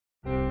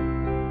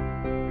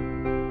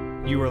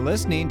You are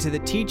listening to the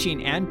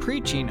teaching and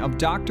preaching of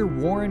Dr.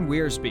 Warren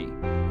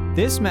Wiersbe.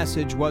 This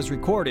message was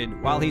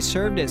recorded while he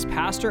served as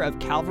pastor of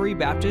Calvary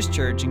Baptist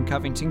Church in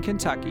Covington,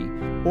 Kentucky,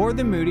 or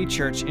the Moody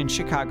Church in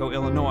Chicago,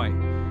 Illinois.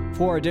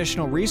 For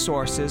additional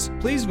resources,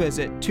 please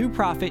visit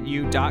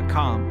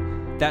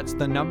 2prophetu.com. That's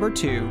the number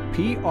 2,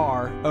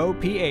 PROPHETU.com.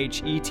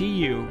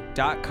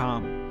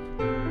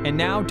 And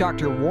now,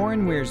 Dr.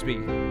 Warren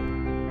Wiersbe.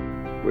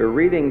 We're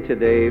reading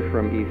today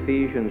from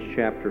Ephesians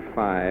chapter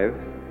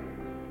 5,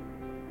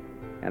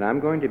 and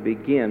I'm going to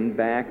begin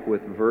back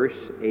with verse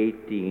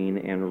 18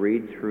 and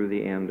read through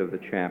the end of the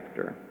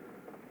chapter.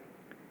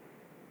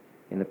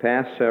 In the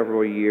past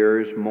several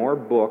years, more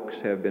books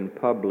have been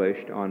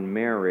published on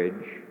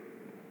marriage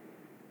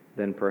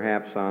than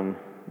perhaps on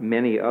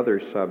many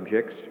other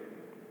subjects,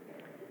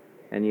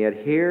 and yet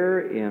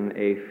here in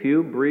a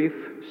few brief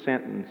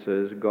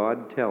sentences,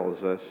 God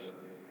tells us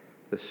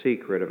the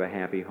secret of a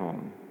happy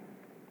home.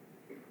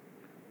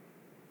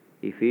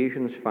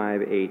 Ephesians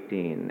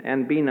 5:18,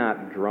 and be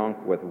not drunk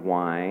with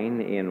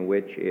wine, in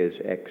which is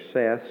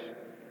excess,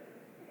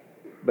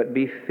 but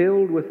be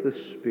filled with the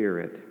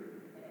Spirit,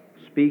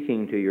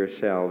 speaking to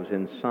yourselves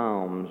in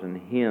psalms and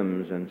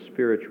hymns and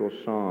spiritual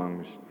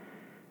songs,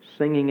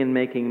 singing and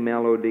making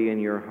melody in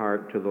your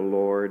heart to the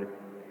Lord,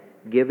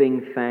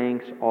 giving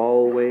thanks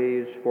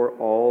always for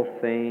all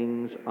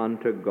things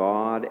unto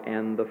God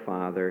and the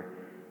Father,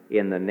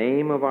 in the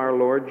name of our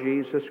Lord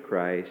Jesus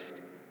Christ,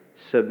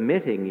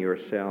 submitting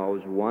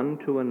yourselves one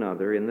to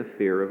another in the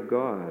fear of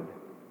God.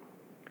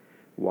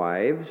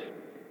 Wives,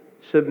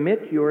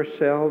 submit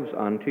yourselves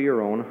unto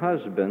your own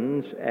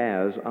husbands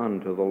as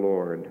unto the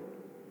Lord.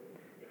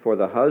 For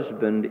the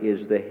husband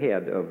is the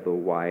head of the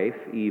wife,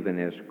 even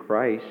as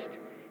Christ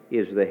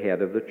is the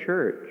head of the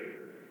church,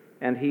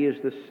 and he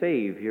is the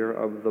Savior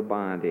of the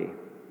body.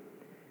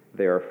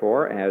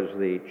 Therefore, as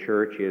the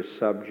church is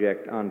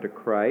subject unto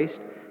Christ,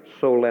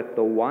 so let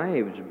the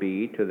wives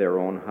be to their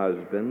own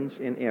husbands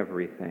in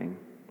everything.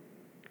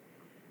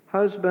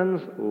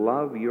 Husbands,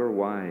 love your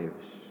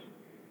wives,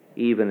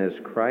 even as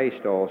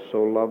Christ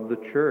also loved the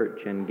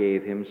church and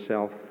gave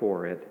himself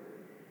for it,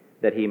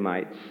 that he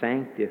might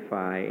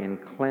sanctify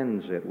and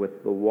cleanse it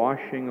with the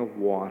washing of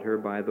water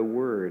by the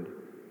word,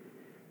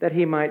 that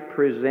he might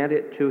present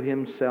it to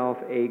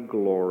himself a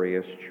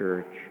glorious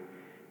church,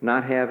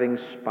 not having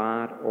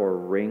spot or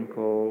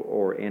wrinkle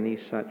or any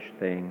such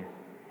thing,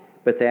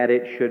 but that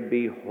it should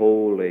be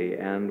holy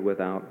and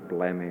without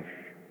blemish.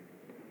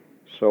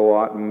 So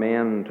ought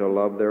men to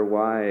love their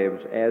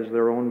wives as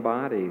their own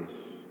bodies.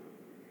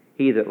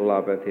 He that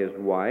loveth his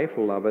wife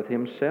loveth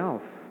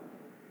himself.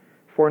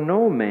 For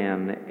no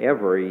man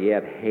ever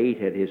yet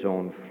hated his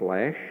own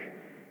flesh,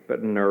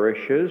 but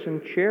nourishes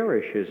and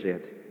cherishes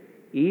it,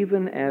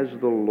 even as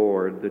the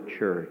Lord the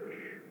church.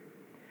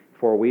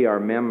 For we are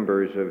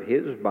members of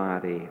his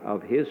body,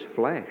 of his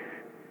flesh,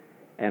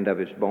 and of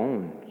his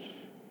bones.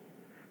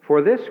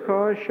 For this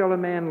cause shall a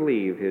man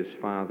leave his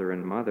father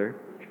and mother,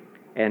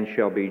 and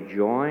shall be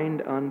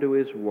joined unto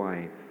his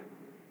wife,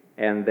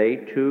 and they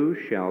two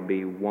shall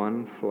be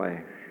one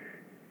flesh.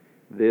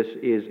 This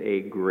is a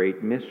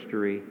great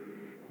mystery,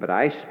 but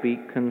I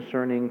speak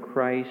concerning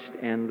Christ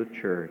and the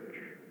church.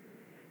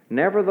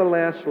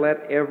 Nevertheless,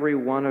 let every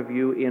one of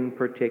you in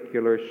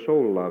particular so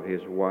love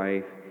his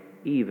wife,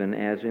 even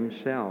as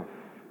himself,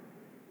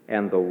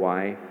 and the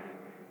wife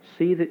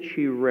see that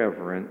she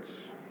reverence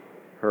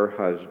her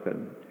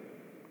husband.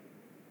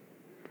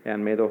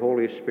 And may the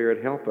Holy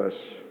Spirit help us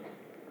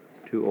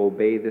to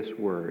obey this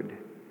word.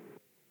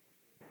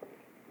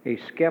 A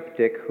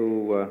skeptic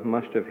who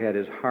must have had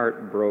his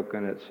heart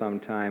broken at some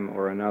time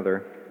or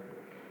another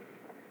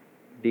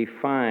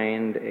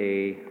defined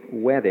a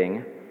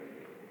wedding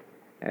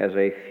as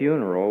a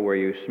funeral where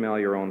you smell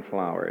your own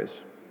flowers.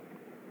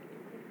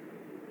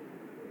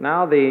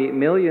 Now, the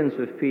millions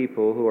of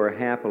people who are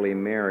happily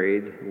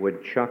married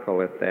would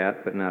chuckle at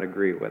that but not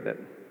agree with it.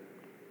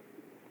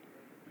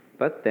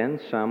 But then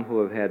some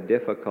who have had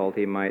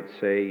difficulty might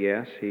say,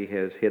 yes, he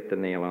has hit the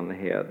nail on the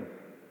head.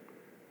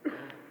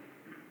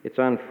 It's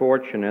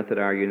unfortunate that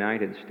our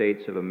United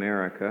States of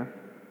America,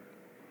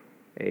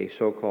 a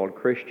so-called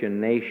Christian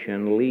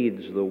nation,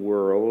 leads the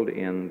world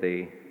in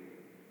the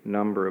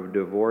number of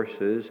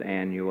divorces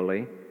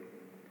annually.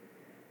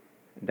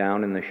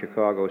 Down in the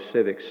Chicago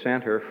Civic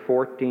Center,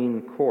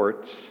 14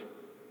 courts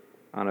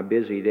on a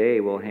busy day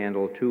will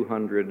handle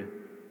 200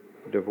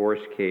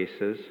 divorce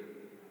cases.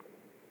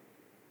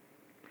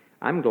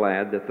 I'm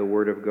glad that the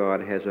Word of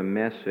God has a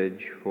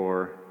message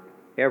for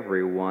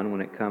everyone when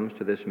it comes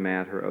to this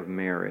matter of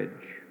marriage.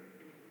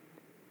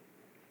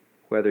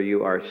 Whether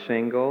you are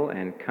single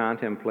and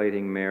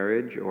contemplating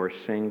marriage or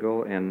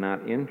single and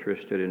not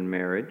interested in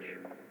marriage,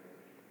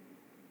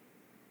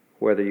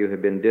 whether you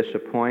have been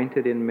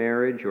disappointed in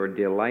marriage or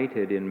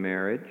delighted in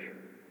marriage,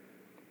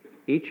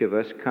 each of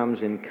us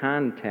comes in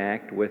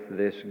contact with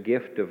this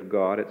gift of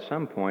God at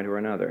some point or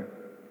another.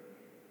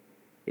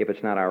 If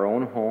it's not our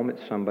own home,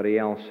 it's somebody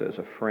else's,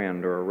 a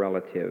friend or a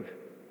relative.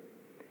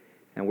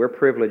 And we're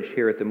privileged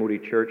here at the Moody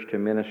Church to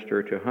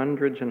minister to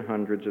hundreds and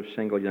hundreds of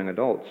single young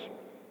adults.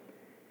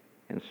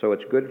 And so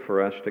it's good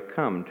for us to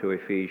come to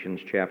Ephesians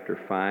chapter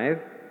 5,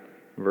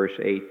 verse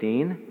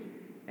 18,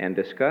 and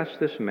discuss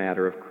this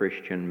matter of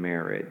Christian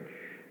marriage.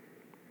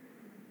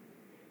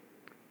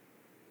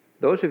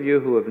 Those of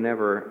you who have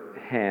never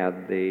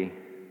had the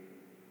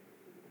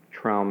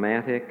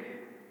traumatic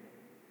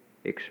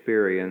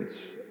experience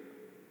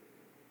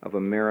of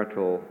a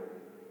marital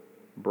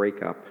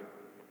breakup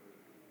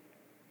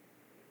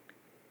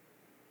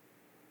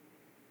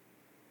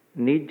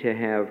need to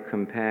have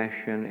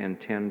compassion and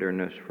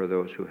tenderness for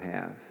those who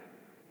have.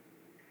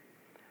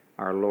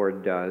 Our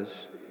Lord does,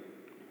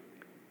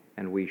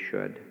 and we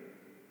should.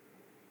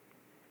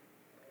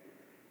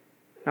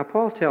 Now,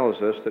 Paul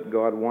tells us that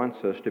God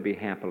wants us to be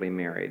happily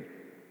married.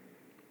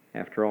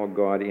 After all,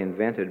 God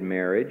invented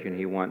marriage, and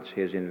He wants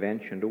His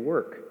invention to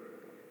work.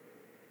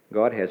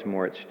 God has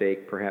more at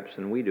stake, perhaps,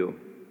 than we do.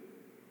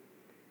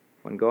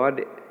 When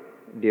God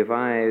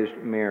devised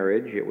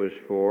marriage, it was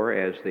for,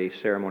 as the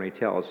ceremony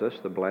tells us,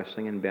 the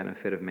blessing and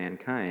benefit of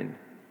mankind.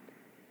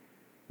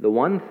 The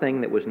one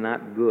thing that was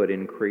not good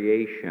in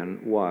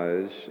creation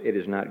was, it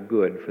is not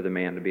good for the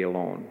man to be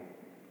alone.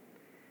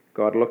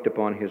 God looked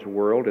upon His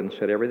world and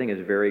said, everything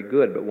is very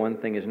good, but one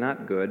thing is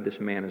not good.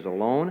 This man is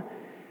alone,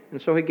 and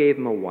so He gave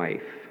him a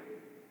wife.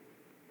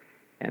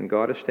 And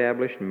God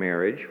established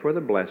marriage for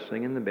the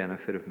blessing and the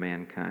benefit of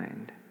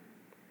mankind.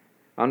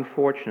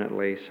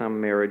 Unfortunately, some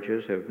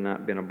marriages have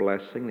not been a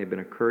blessing. They've been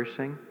a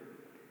cursing.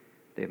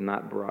 They have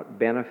not brought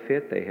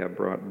benefit. They have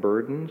brought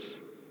burdens.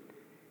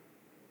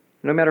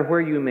 No matter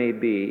where you may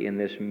be in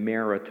this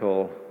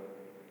marital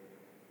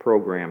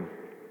program,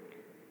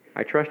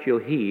 I trust you'll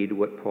heed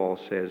what Paul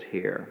says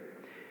here.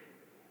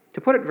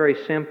 To put it very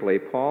simply,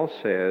 Paul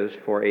says,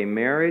 for a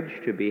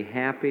marriage to be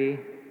happy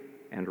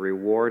and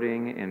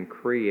rewarding and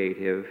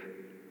creative,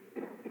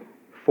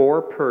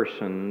 4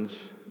 persons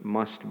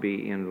must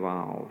be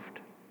involved.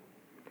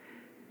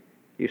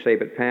 You say,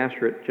 but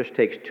Pastor, it just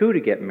takes 2 to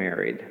get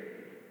married.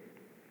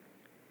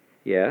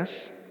 Yes,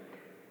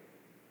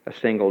 a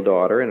single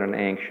daughter and an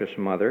anxious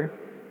mother.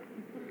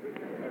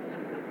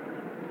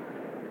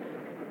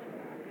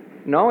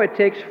 No, it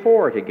takes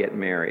 4 to get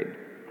married.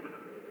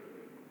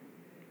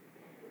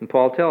 And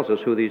Paul tells us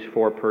who these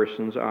 4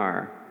 persons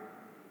are.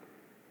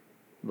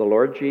 The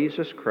Lord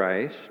Jesus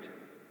Christ,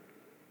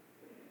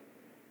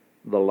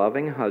 the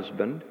loving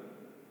husband,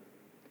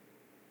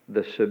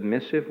 the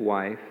submissive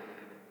wife,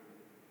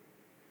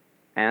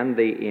 and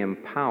the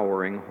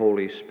empowering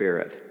Holy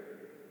Spirit.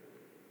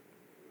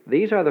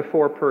 These are the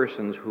 4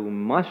 persons who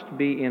must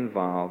be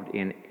involved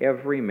in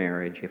every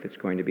marriage if it's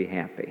going to be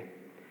happy.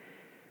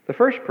 The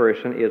first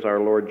person is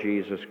our Lord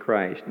Jesus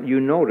Christ. You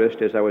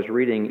noticed as I was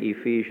reading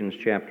Ephesians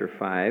chapter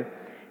 5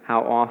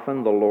 how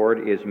often the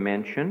Lord is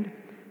mentioned.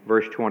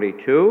 Verse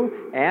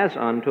 22, as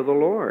unto the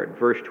Lord.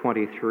 Verse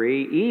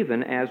 23,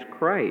 even as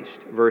Christ.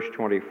 Verse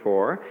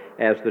 24,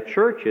 as the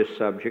church is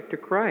subject to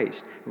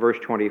Christ. Verse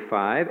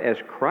 25, as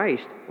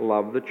Christ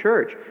loved the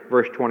church.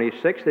 Verse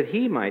 26, that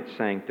He might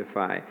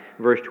sanctify.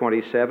 Verse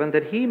 27,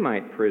 that He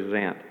might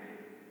present.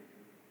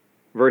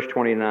 Verse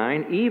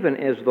 29, even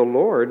as the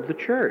Lord the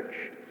church.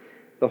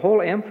 The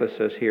whole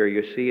emphasis here,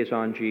 you see, is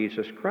on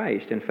Jesus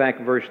Christ. In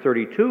fact, verse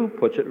 32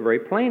 puts it very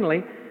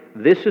plainly.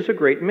 This is a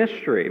great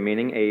mystery,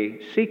 meaning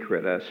a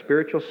secret, a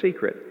spiritual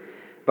secret.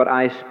 But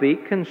I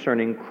speak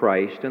concerning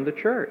Christ and the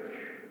church.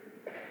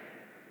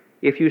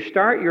 If you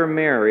start your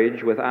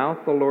marriage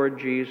without the Lord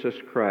Jesus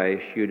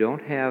Christ, you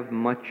don't have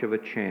much of a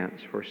chance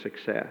for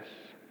success.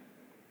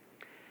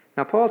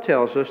 Now, Paul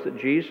tells us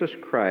that Jesus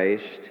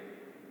Christ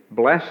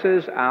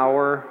blesses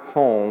our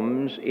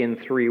homes in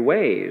 3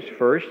 ways.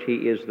 First, He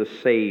is the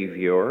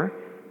Savior,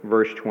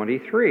 verse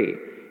 23.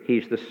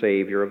 He's the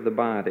Savior of the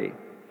body.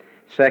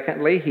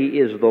 Secondly, He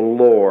is the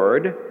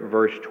Lord,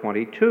 verse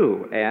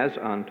 22, as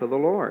unto the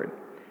Lord.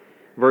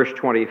 Verse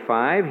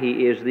 25,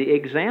 He is the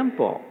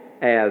example,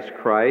 as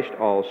Christ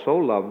also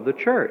loved the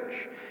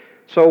church.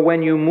 So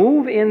when you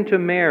move into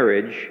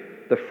marriage,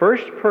 the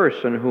first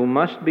person who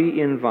must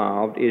be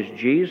involved is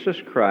Jesus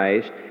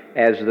Christ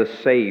as the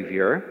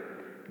Savior,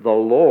 the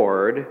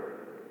Lord,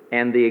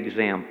 and the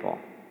example.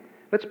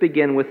 Let's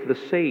begin with the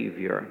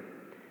Savior.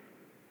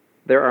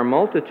 There are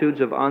multitudes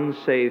of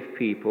unsaved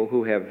people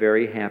who have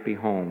very happy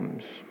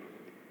homes.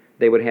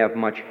 They would have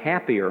much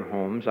happier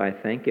homes, I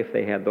think, if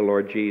they had the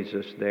Lord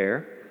Jesus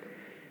there.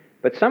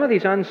 But some of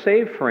these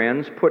unsaved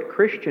friends put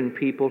Christian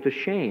people to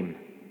shame.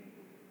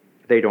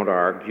 They don't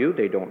argue,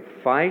 they don't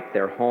fight,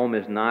 their home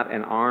is not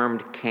an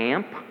armed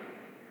camp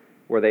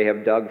where they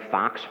have dug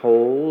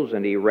foxholes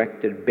and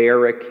erected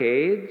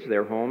barricades.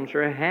 Their homes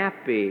are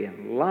happy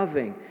and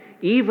loving,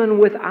 even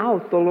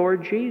without the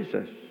Lord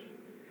Jesus.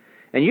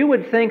 And you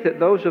would think that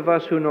those of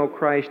us who know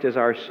Christ as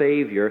our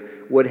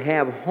Savior would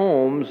have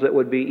homes that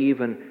would be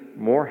even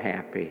more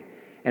happy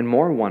and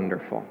more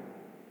wonderful.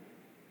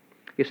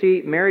 You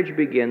see, marriage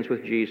begins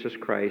with Jesus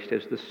Christ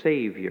as the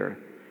Savior.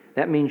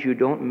 That means you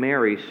don't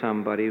marry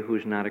somebody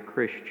who's not a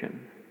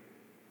Christian.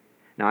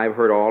 Now, I've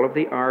heard all of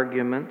the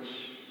arguments,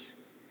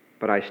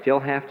 but I still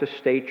have to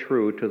stay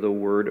true to the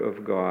Word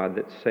of God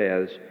that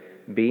says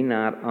be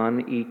not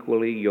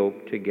unequally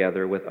yoked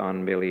together with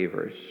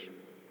unbelievers.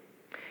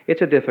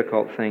 It's a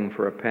difficult thing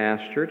for a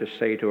pastor to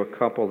say to a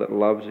couple that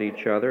loves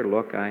each other,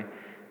 look,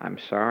 I'm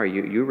sorry,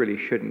 you really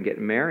shouldn't get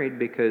married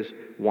because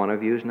one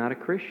of you is not a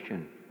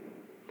Christian.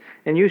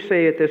 And you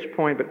say at this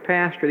point, but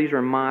Pastor, these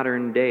are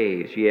modern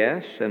days.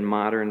 Yes, and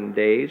modern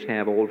days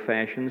have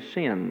old-fashioned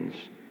sins.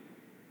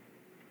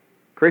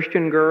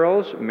 Christian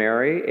girls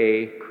marry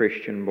a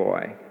Christian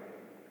boy,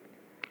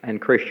 and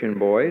Christian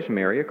boys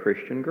marry a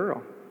Christian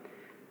girl.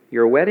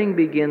 Your wedding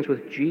begins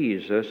with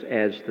Jesus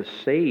as the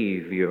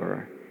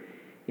Savior.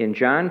 In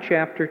John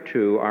chapter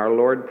 2, our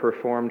Lord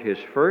performed His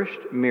first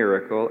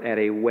miracle at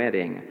a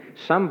wedding.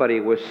 Somebody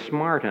was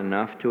smart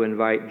enough to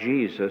invite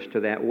Jesus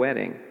to that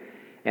wedding,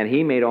 and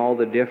He made all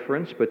the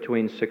difference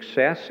between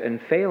success and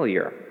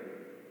failure.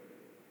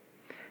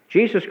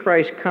 Jesus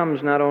Christ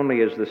comes not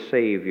only as the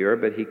Savior,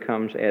 but He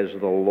comes as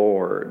the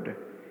Lord.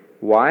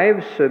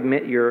 Wives,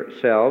 submit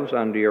yourselves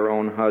unto your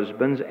own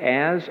husbands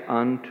as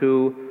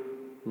unto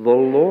the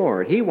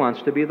Lord. He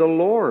wants to be the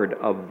Lord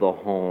of the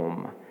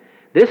home.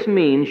 This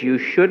means you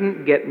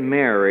shouldn't get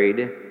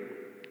married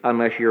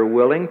unless you're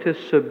willing to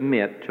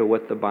submit to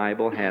what the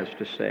Bible has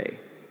to say.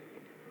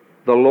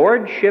 The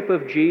Lordship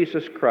of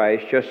Jesus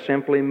Christ just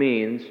simply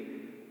means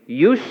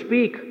you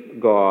speak,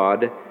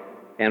 God,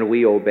 and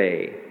we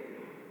obey.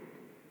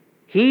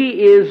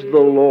 He is the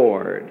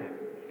Lord.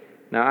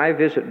 Now, I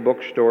visit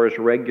bookstores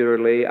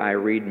regularly. I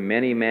read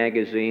many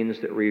magazines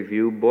that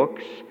review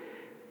books.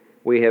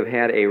 We have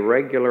had a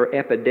regular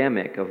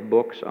epidemic of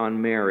books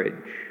on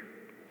marriage.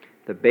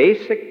 The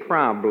basic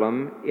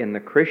problem in the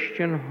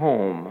Christian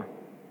home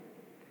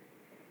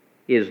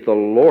is the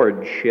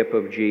Lordship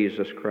of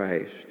Jesus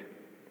Christ.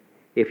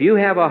 If you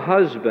have a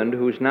husband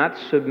who's not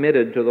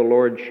submitted to the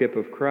Lordship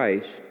of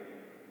Christ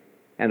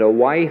and a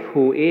wife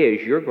who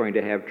is, you're going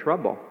to have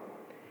trouble.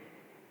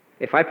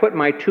 If I put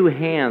my two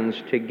hands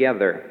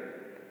together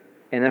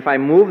and if I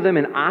move them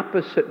in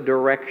opposite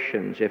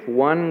directions, if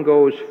one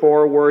goes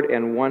forward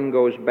and one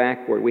goes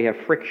backward, we have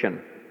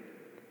friction.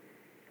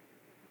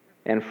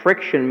 And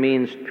friction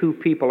means two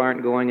people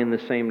aren't going in the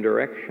same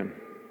direction.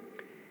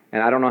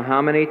 And I don't know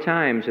how many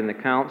times in the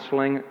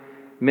counseling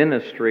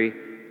ministry,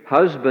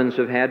 husbands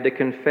have had to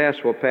confess,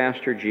 well,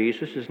 Pastor,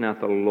 Jesus is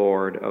not the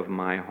Lord of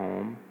my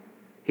home.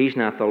 He's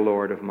not the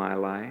Lord of my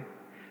life.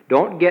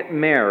 Don't get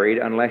married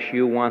unless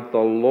you want the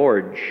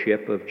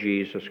Lordship of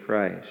Jesus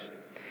Christ.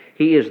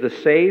 He is the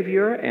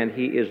Savior, and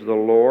He is the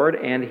Lord,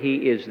 and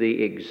He is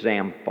the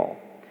example.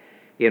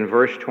 In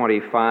verse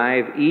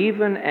 25,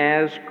 even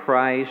as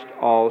Christ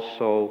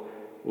also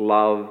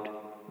loved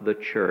the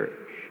church.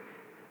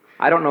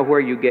 I don't know where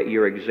you get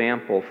your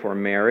example for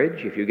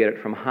marriage. If you get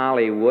it from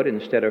Hollywood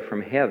instead of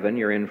from heaven,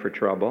 you're in for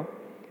trouble.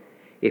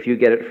 If you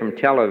get it from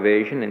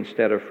television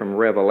instead of from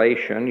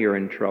Revelation, you're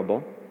in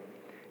trouble.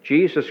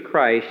 Jesus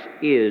Christ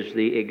is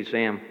the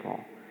example.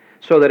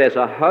 So that as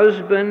a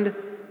husband,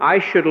 I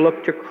should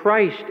look to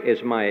Christ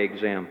as my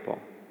example.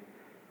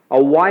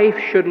 A wife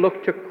should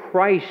look to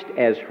Christ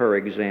as her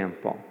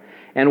example.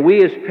 And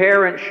we as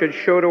parents should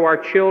show to our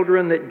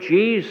children that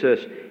Jesus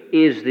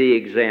is the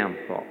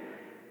example.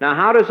 Now,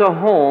 how does a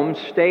home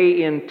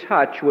stay in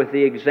touch with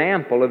the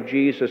example of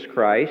Jesus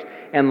Christ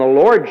and the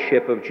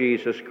Lordship of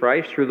Jesus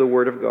Christ through the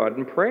Word of God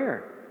and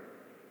prayer?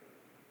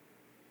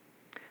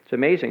 It's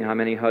amazing how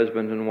many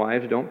husbands and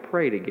wives don't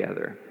pray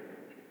together.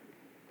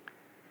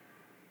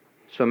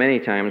 So many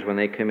times when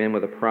they come in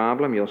with a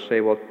problem, you'll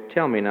say, well,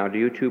 tell me now, do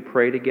you two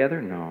pray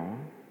together? No.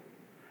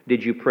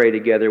 Did you pray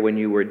together when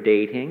you were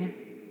dating?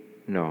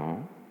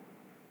 No.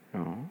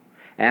 No.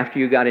 After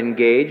you got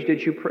engaged,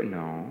 did you pray?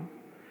 No.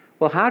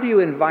 Well, how do you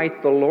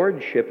invite the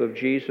Lordship of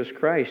Jesus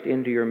Christ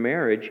into your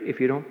marriage if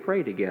you don't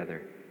pray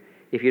together?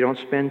 If you don't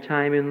spend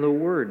time in the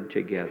Word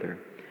together?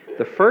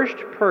 The first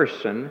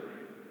person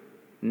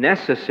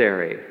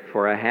necessary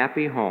for a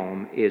happy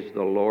home is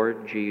the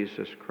Lord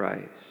Jesus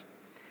Christ.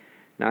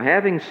 Now,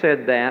 having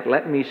said that,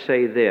 let me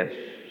say this.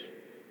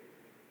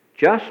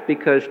 Just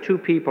because two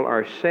people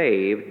are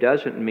saved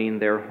doesn't mean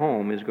their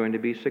home is going to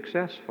be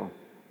successful.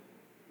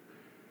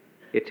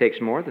 It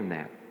takes more than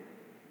that.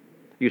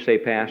 You say,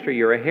 Pastor,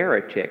 you're a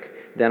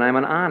heretic. Then I'm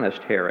an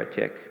honest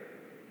heretic.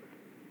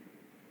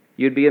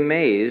 You'd be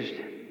amazed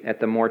at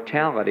the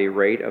mortality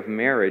rate of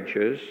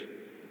marriages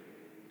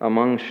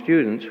among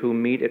students who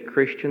meet at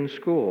Christian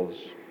schools.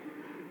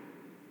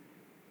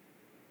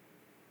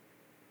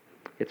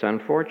 It's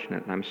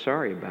unfortunate, and I'm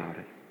sorry about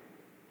it.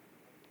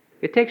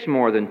 It takes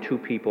more than two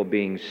people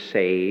being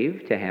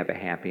saved to have a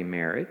happy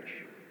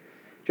marriage.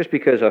 Just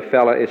because a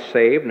fella is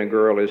saved and a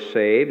girl is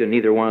saved and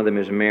neither one of them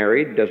is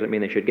married doesn't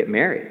mean they should get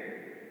married.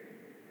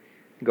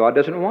 God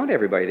doesn't want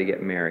everybody to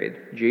get married.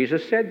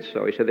 Jesus said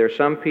so. He said there are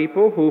some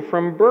people who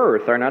from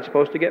birth are not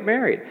supposed to get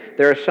married.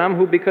 There are some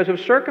who because of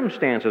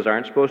circumstances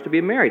aren't supposed to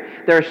be married.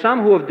 There are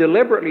some who have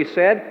deliberately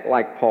said,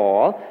 like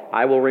Paul,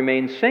 I will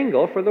remain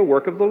single for the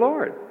work of the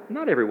Lord.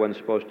 Not everyone's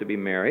supposed to be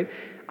married.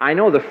 I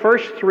know the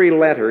first three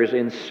letters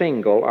in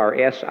single are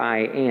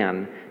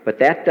S-I-N, but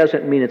that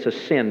doesn't mean it's a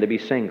sin to be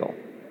single.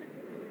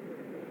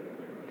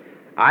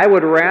 I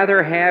would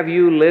rather have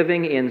you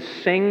living in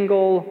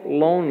single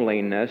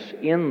loneliness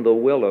in the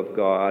will of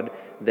God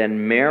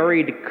than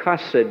married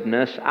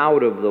cussedness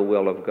out of the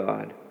will of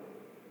God.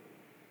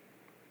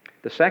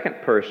 The second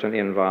person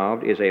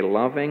involved is a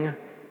loving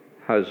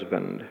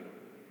husband.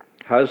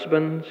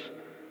 Husbands,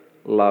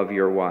 love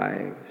your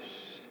wives.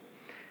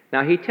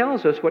 Now, he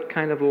tells us what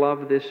kind of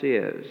love this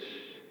is.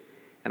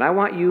 And I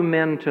want you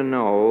men to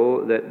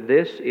know that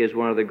this is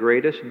one of the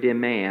greatest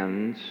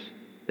demands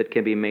that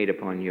can be made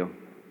upon you.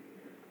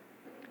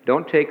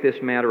 Don't take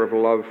this matter of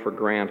love for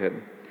granted.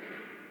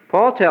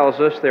 Paul tells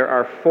us there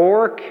are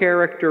 4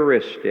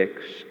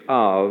 characteristics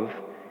of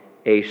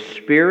a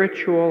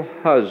spiritual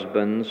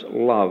husband's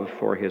love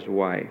for his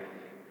wife.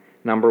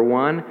 Number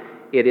 1,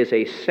 it is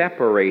a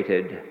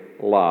separated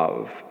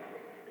love.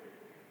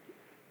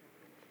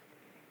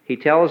 He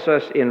tells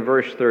us in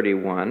verse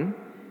 31,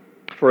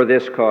 "For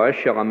this cause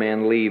shall a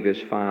man leave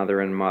his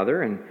father and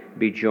mother and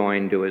be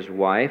joined to his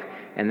wife."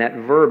 And that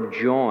verb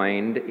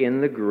joined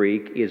in the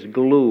Greek is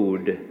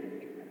glued.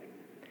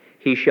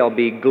 He shall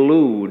be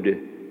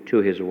glued to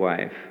his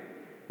wife,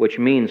 which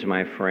means,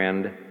 my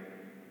friend,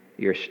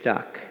 you're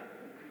stuck.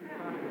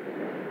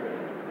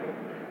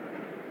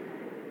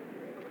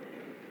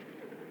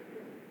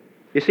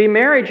 You see,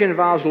 marriage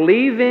involves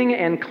leaving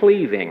and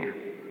cleaving.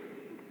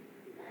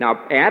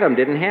 Now, Adam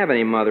didn't have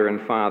any mother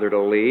and father to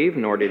leave,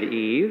 nor did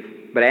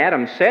Eve. But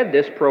Adam said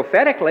this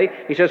prophetically.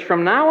 He says,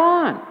 from now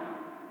on,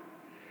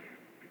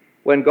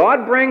 when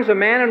God brings a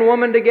man and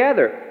woman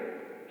together,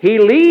 he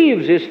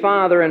leaves his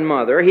father and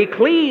mother, he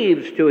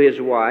cleaves to his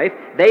wife,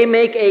 they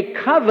make a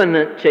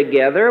covenant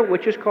together,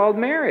 which is called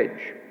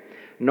marriage.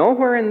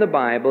 Nowhere in the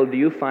Bible do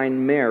you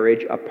find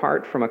marriage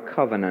apart from a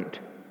covenant.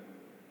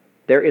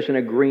 There is an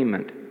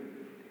agreement.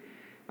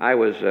 I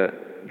was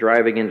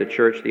driving into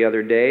church the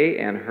other day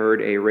and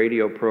heard a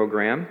radio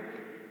program.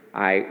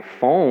 I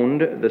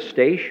phoned the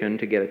station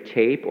to get a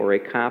tape or a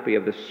copy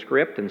of the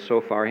script, and so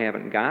far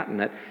haven't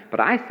gotten it. But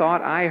I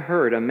thought I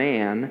heard a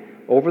man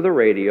over the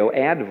radio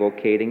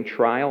advocating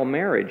trial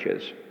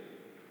marriages.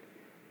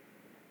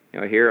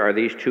 You know, here are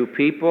these 2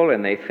 people,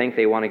 and they think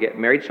they want to get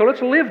married, so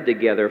let's live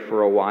together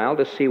for a while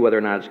to see whether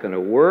or not it's going to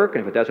work,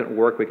 and if it doesn't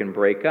work, we can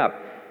break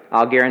up.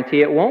 I'll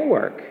guarantee it won't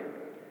work.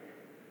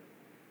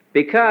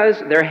 Because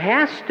there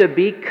has to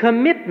be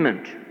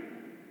commitment.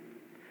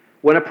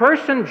 When a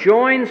person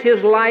joins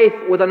his life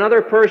with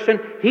another person,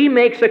 he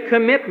makes a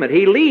commitment.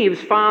 He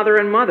leaves father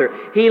and mother.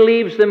 He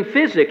leaves them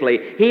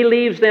physically. He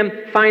leaves them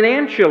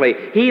financially.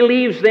 He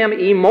leaves them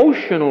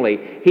emotionally.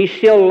 He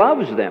still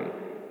loves them.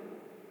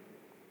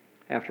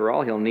 After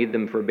all, he'll need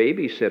them for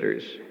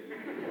babysitters.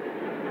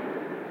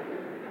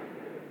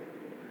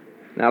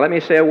 Now, let me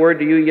say a word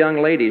to you young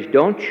ladies.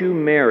 Don't you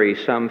marry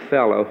some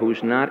fellow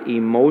who's not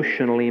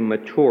emotionally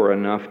mature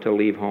enough to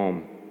leave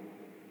home.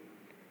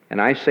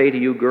 And I say to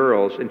you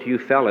girls and to you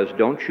fellas,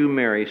 don't you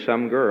marry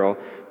some girl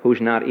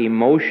who's not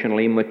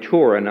emotionally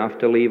mature enough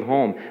to leave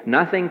home.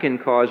 Nothing can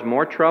cause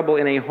more trouble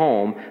in a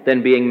home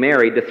than being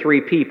married to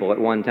 3 people at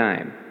one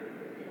time.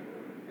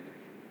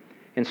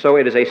 And so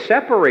it is a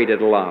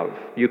separated love.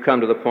 You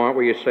come to the point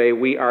where you say,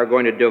 we are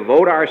going to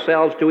devote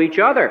ourselves to each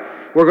other.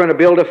 We're going to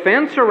build a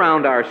fence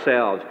around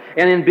ourselves.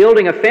 And in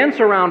building a fence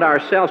around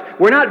ourselves,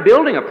 we're not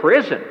building a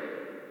prison.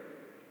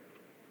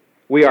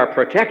 We are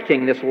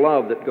protecting this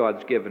love that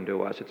God's given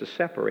to us. It's a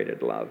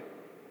separated love.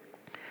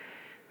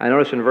 I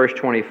notice in verse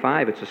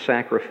 25, it's a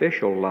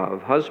sacrificial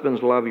love.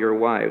 Husbands, love your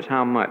wives.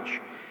 How much?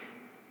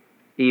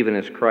 Even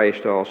as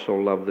Christ also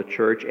loved the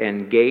church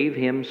and gave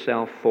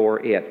himself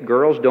for it.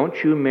 Girls,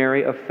 don't you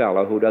marry a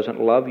fellow who doesn't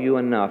love you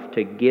enough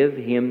to give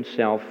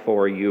himself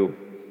for you.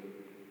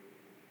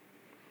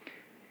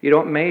 You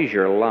don't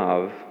measure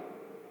love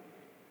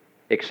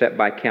except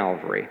by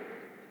Calvary.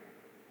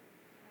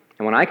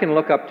 And when I can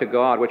look up to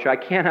God, which I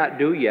cannot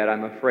do yet,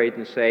 I'm afraid,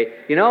 and say,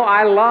 you know,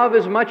 I love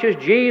as much as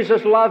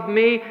Jesus loved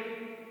me,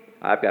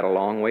 I've got a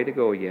long way to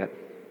go yet.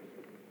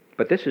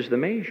 But this is the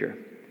measure.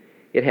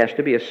 It has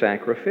to be a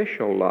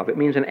sacrificial love. It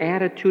means an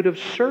attitude of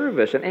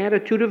service, an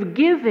attitude of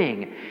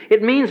giving.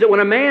 It means that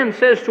when a man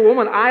says to a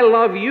woman, I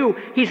love you,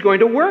 he's going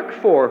to work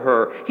for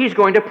her. He's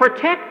going to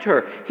protect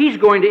her. He's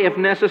going to, if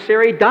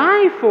necessary,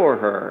 die for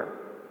her.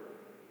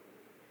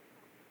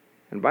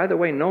 And by the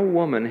way, no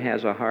woman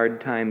has a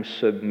hard time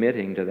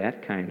submitting to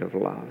that kind of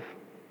love.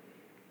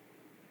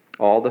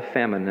 All the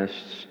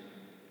feminists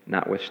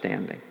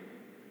notwithstanding.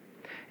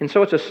 And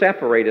so it's a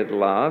separated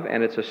love,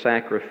 and it's a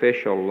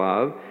sacrificial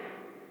love.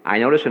 I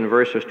notice in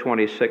verses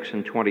 26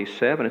 and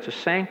 27, it's a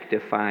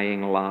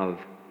sanctifying love.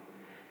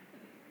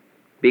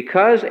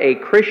 Because a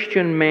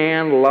Christian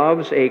man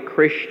loves a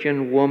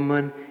Christian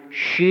woman,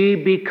 she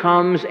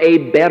becomes a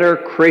better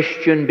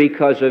Christian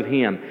because of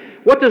him.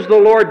 What does the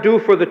Lord do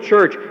for the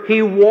church?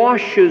 He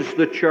washes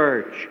the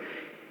church.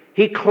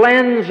 He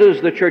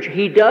cleanses the church.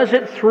 He does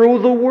it through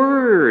the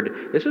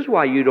Word. This is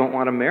why you don't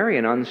want to marry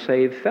an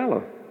unsaved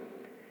fellow.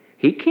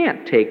 He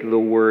can't take the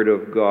Word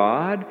of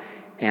God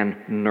and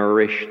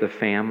nourish the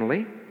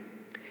family.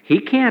 He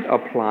can't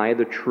apply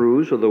the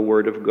truths of the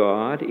Word of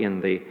God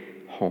in the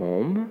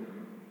home.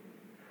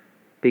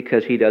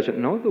 because he doesn't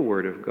know the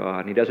Word of God,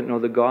 and he doesn't know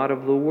the God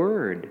of the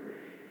Word.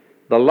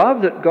 The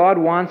love that God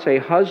wants a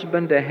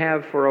husband to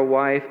have for a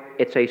wife,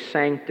 it's a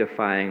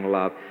sanctifying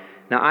love.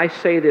 Now, I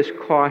say this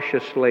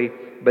cautiously,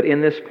 but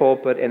in this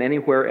pulpit and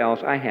anywhere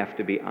else, I have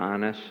to be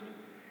honest.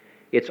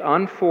 It's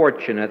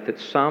unfortunate that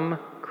some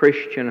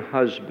Christian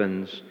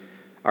husbands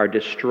are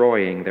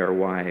destroying their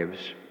wives.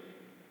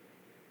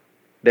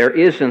 There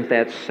isn't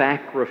that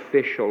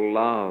sacrificial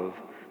love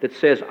that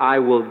says, I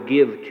will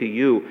give to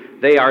you.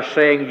 They are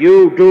saying,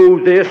 you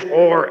do this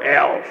or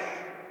else.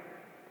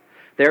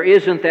 There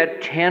isn't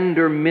that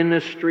tender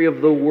ministry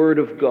of the Word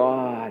of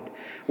God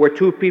where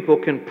two people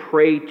can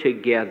pray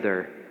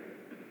together.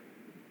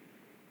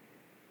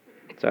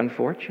 It's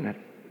unfortunate.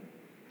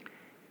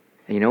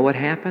 And you know what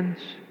happens?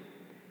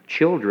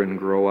 Children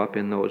grow up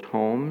in those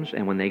homes,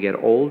 and when they get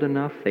old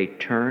enough, they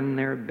turn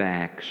their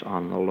backs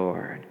on the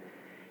Lord.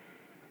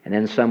 And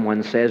then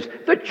someone says,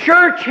 the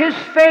church has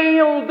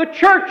failed! The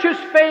church has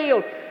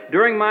failed!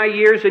 During my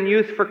years in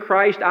Youth for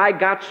Christ, I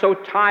got so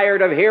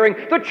tired of hearing,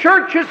 the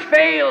church has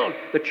failed!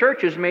 The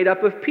church is made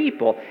up of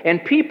people,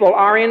 and people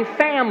are in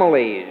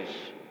families.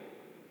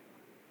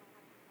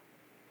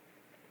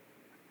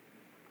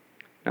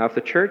 Now, if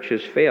the church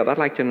has failed, I'd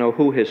like to know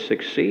who has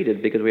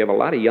succeeded, because we have a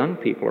lot of young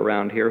people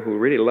around here who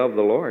really love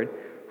the Lord.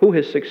 Who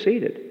has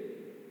succeeded?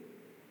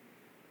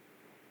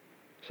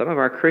 Some of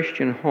our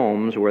Christian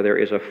homes where there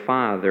is a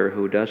father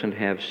who doesn't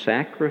have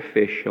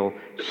sacrificial,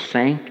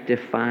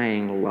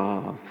 sanctifying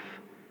love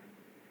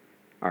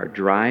are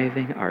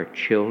driving our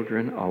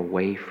children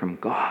away from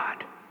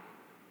God.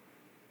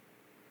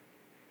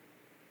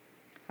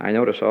 I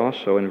notice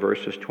also in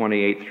verses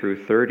 28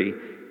 through 30,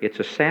 it's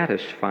a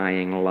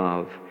satisfying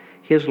love.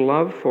 His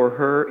love for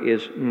her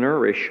is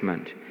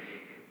nourishment.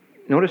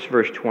 Notice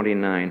verse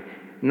 29.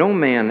 No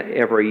man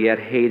ever yet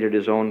hated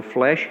his own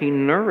flesh. He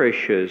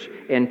nourishes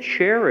and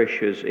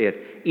cherishes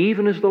it,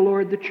 even as the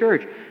Lord the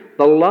church.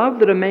 The love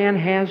that a man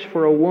has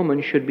for a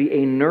woman should be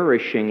a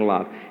nourishing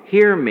love.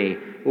 Hear me.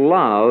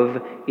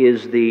 Love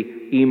is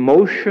the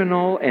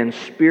emotional and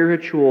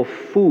spiritual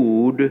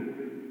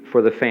food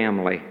for the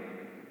family.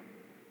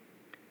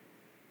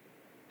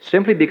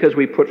 Simply because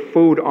we put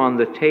food on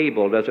the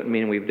table doesn't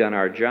mean we've done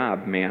our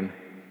job, men.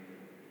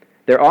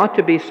 There ought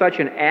to be such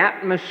an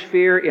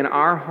atmosphere in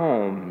our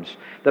homes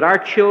that our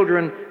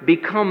children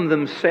become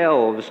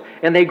themselves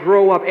and they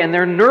grow up and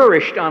they're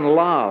nourished on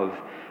love.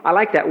 I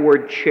like that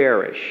word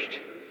cherished.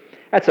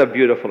 That's a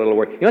beautiful little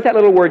word. You know what that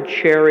little word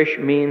cherish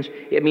means?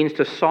 It means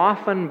to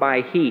soften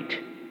by heat.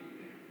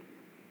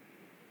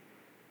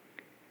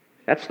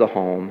 That's the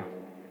home.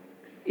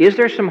 Is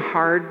there some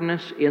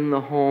hardness in the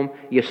home?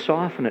 You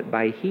soften it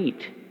by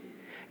heat.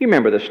 You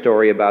remember the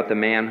story about the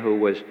man who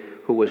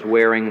was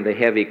wearing the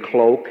heavy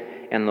cloak,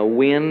 and the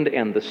wind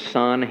and the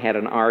sun had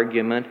an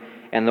argument,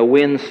 and the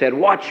wind said,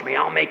 watch me,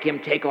 I'll make him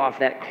take off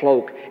that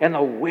cloak. And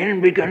the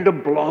wind began to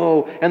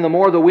blow, and the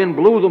more the wind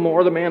blew, the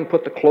more the man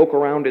put the cloak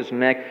around his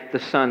neck. The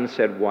sun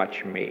said,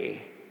 watch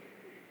me.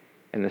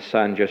 And the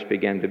sun just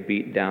began to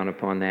beat down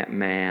upon that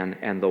man,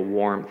 and the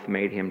warmth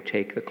made him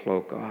take the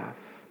cloak off.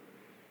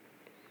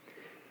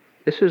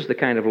 This is the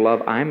kind of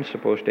love I'm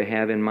supposed to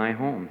have in my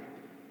home.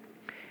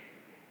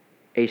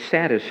 A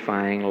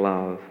satisfying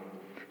love,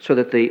 so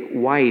that the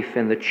wife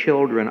and the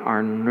children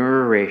are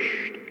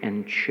nourished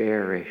and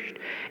cherished.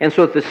 And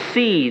so that the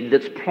seed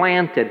that's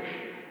planted,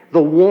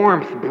 the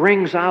warmth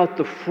brings out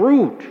the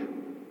fruit.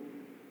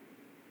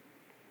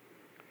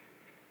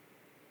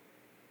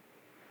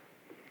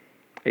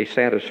 A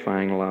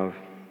satisfying love.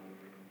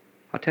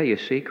 I'll tell you a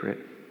secret.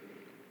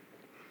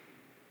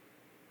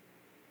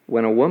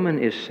 When a woman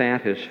is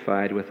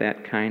satisfied with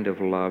that kind of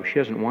love, she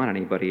doesn't want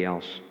anybody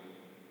else.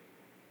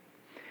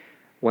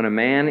 When a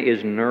man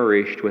is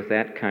nourished with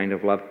that kind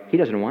of love, he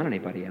doesn't want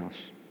anybody else.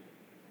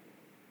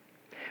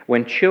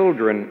 When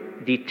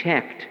children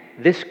detect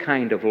this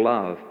kind of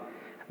love,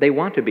 they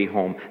want to be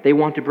home. They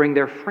want to bring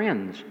their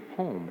friends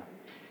home.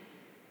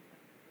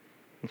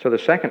 And so the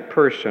second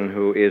person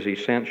who is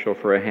essential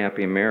for a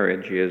happy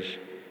marriage is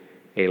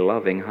a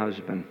loving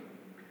husband.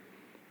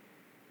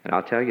 And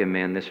I'll tell you,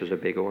 men, this is a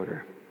big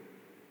order.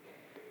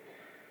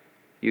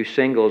 You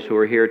singles who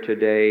are here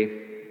today,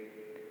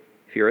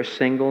 if you're a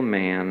single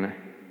man,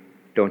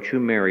 don't you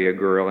marry a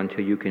girl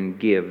until you can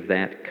give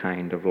that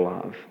kind of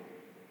love.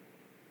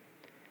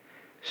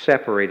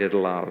 Separated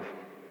love,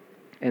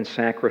 and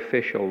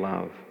sacrificial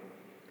love,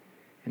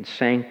 and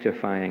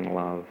sanctifying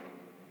love,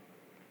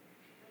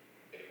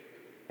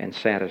 and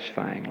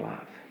satisfying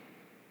love.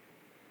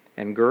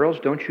 And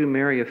girls, don't you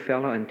marry a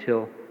fellow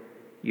until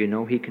you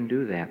know he can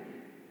do that.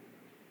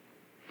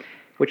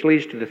 Which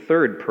leads to the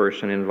third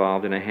person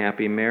involved in a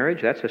happy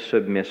marriage. That's a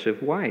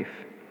submissive wife.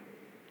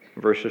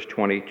 Verses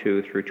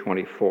 22 through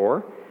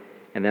 24,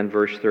 and then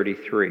verse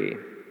 33.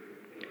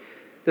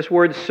 This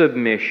word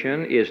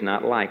submission is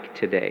not like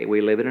today. We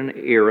live in an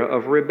era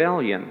of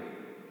rebellion.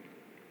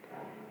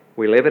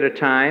 We live at a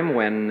time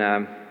when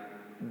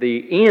the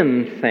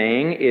in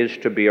thing is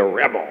to be a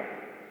rebel,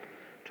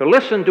 to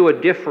listen to a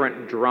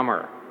different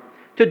drummer,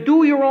 to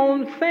do your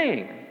own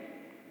thing.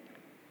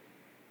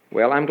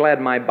 Well, I'm glad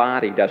my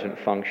body doesn't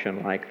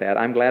function like that.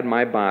 I'm glad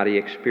my body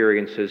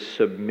experiences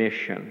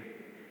submission.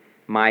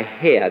 My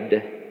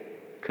head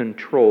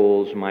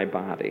controls my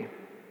body.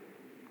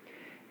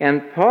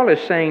 And Paul is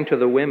saying to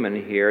the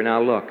women here,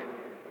 now look,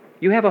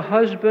 you have a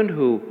husband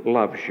who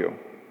loves you.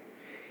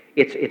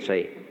 It's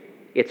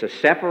a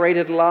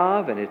separated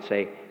love, and it's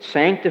a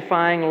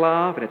sanctifying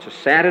love, and it's a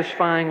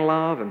satisfying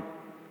love, and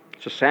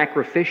it's a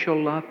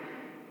sacrificial love.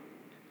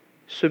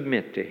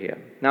 Submit to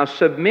him. Now,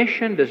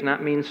 submission does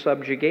not mean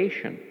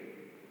subjugation.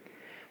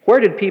 Where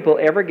did people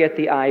ever get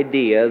the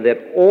idea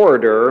that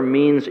order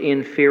means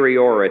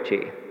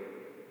inferiority?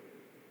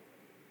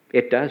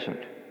 It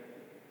doesn't.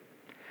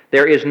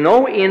 There is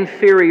no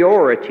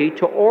inferiority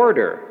to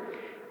order.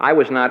 I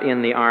was not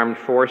in the armed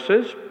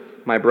forces.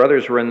 My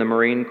brothers were in the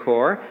Marine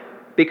Corps.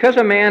 Because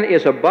a man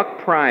is a buck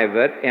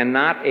private and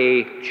not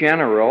a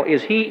general,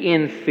 is he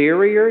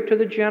inferior to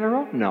the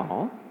general?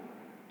 No.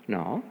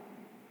 No.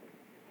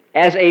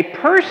 As a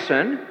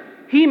person,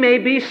 he may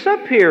be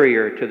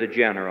superior to the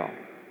general.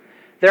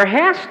 There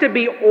has to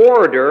be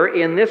order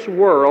in this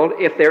world.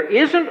 If there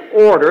isn't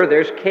order,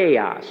 there's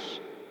chaos.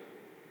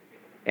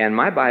 And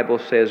my Bible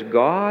says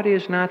God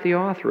is not the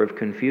author of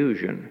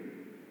confusion.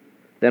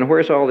 Then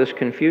where's all this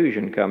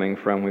confusion coming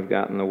from we've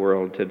got in the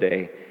world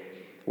today?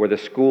 Where the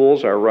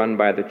schools are run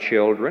by the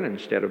children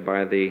instead of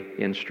by the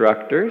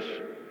instructors?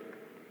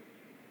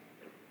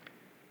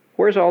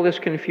 Where's all this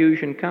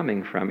confusion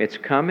coming from? It's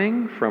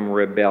coming from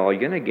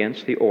rebellion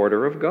against the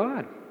order of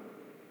God.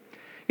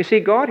 You see,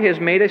 God has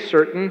made a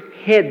certain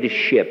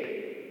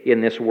headship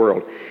in this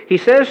world. He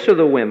says to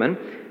the women,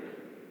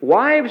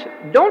 wives,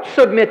 don't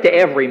submit to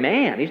every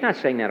man. He's not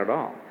saying that at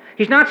all.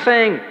 He's not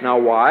saying, now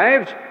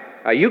wives,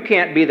 you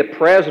can't be the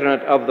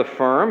president of the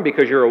firm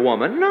because you're a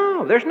woman.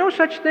 No, there's no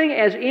such thing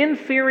as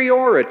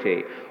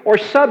inferiority or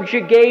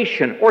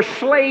subjugation or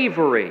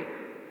slavery.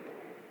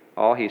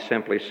 All he's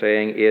simply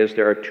saying is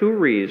there are two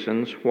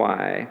reasons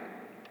why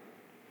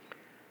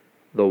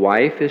the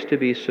wife is to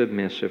be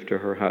submissive to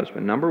her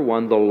husband. Number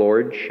one, the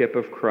lordship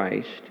of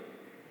Christ.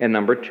 And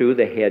number two,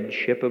 the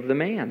headship of the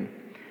man.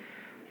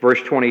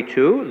 Verse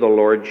 22, the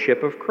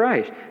lordship of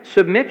Christ.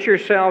 Submit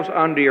yourselves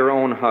unto your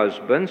own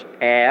husbands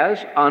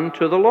as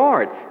unto the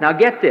Lord. Now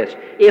get this.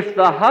 If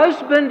the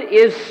husband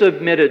is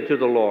submitted to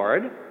the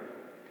Lord,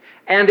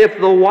 and if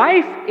the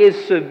wife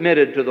is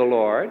submitted to the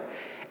Lord,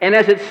 and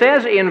as it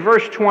says in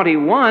verse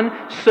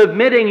 21,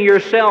 submitting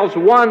yourselves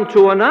one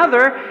to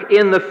another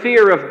in the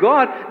fear of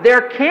God,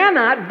 there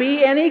cannot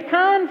be any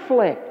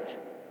conflict.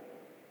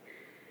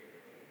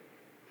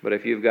 But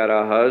if you've got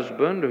a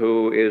husband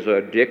who is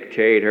a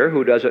dictator,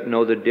 who doesn't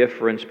know the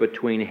difference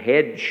between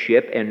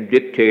headship and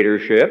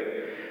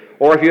dictatorship,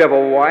 or if you have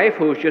a wife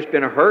who's just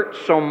been hurt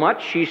so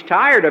much she's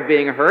tired of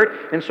being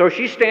hurt, and so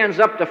she stands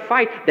up to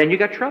fight, then you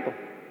got trouble.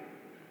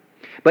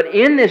 But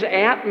in this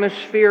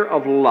atmosphere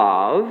of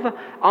love,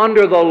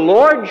 under the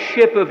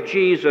lordship of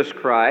Jesus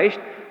Christ,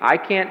 I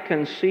can't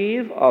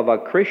conceive of a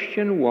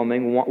Christian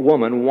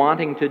woman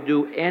wanting to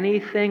do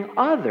anything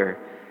other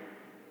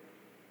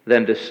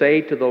than to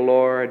say to the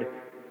Lord,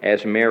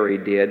 as Mary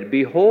did,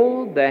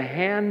 behold the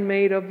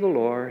handmaid of the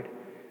Lord,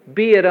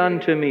 be it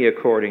unto me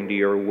according to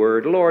your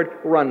word. Lord,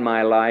 run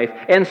my life.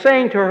 And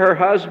saying to her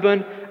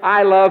husband,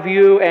 I love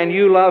you and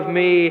you love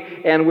me,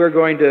 and we're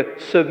going to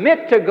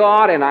submit to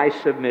God and I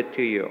submit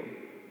to you.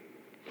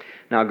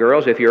 Now,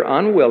 girls, if you're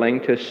unwilling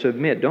to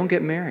submit, don't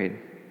get married.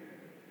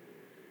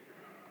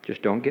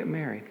 Just don't get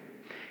married.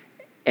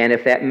 And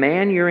if that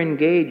man you're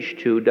engaged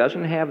to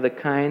doesn't have the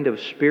kind of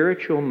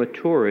spiritual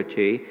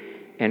maturity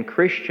and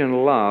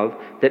Christian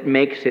love that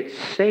makes it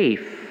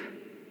safe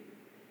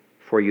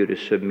for you to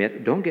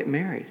submit, don't get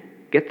married.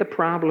 Get the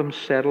problem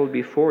settled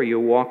before you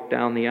walk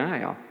down the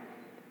aisle.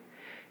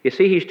 You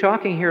see, he's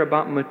talking here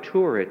about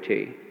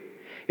maturity.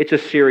 It's a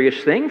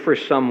serious thing for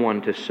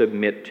someone to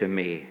submit to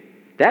me.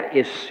 That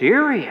is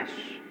serious.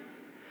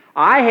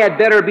 I had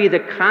better be the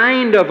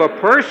kind of a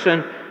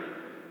person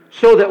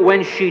so that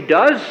when she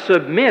does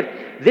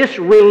submit, this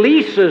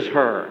releases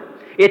her.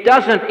 It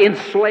doesn't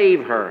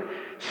enslave her.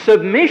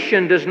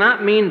 Submission does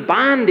not mean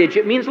bondage,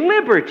 it means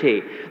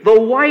liberty. The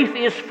wife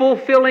is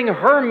fulfilling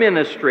her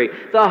ministry.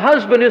 The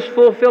husband is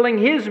fulfilling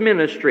his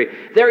ministry.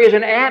 There is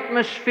an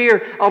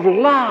atmosphere of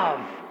love,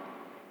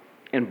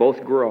 and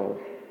both grow.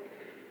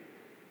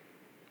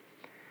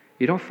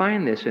 You don't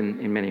find this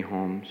in many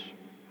homes.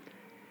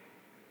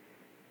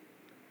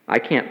 I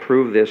can't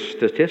prove this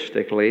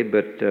statistically,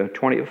 but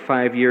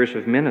 25 years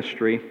of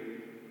ministry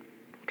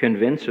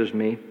convinces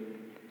me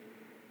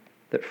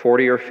that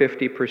 40 or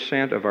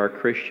 50% of our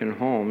Christian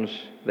homes,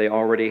 they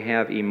already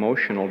have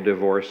emotional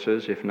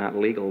divorces, if not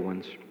legal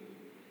ones.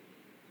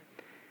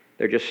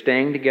 They're just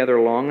staying together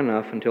long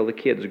enough until the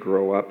kids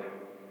grow up.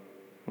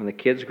 When the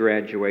kids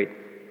graduate,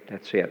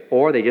 that's it.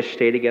 Or they just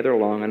stay together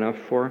long enough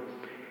for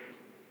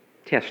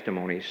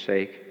testimony's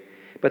sake.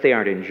 But they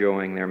aren't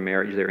enjoying their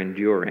marriage, they're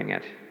enduring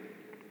it.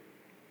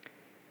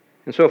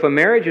 And so if a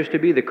marriage is to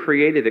be the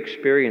creative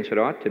experience it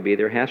ought to be,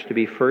 there has to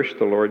be first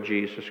the Lord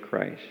Jesus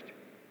Christ.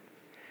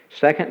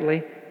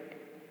 Secondly,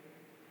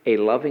 a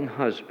loving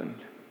husband.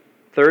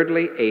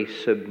 Thirdly, a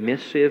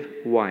submissive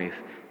wife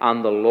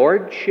on the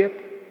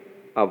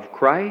lordship of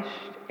Christ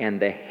and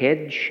the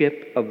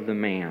headship of the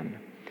man.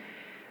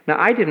 Now,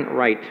 I didn't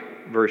write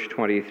verse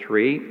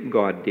 23,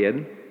 God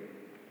did.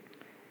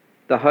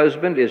 The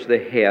husband is the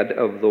head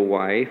of the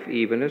wife,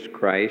 even as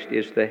Christ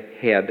is the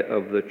head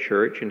of the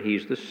church, and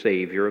He's the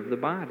Savior of the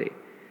body.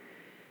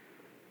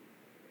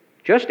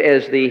 Just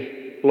as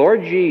the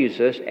Lord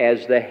Jesus,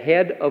 as the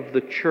head of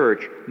the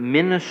church,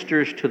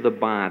 ministers to the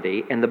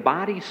body, and the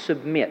body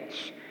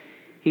submits.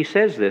 He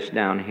says this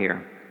down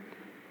here.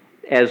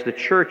 As the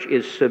church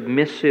is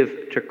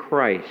submissive to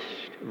Christ,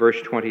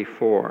 verse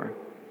 24.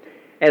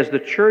 As the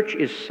church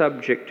is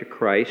subject to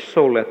Christ,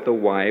 so let the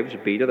wives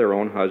be to their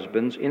own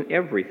husbands in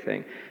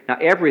everything. Now,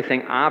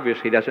 everything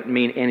obviously doesn't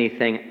mean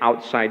anything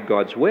outside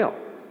God's will.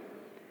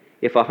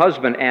 If a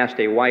husband asked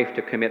a wife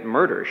to commit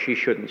murder, she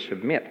shouldn't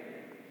submit.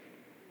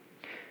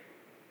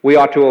 We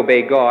ought to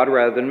obey God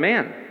rather than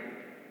men.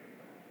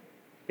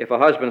 If a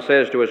husband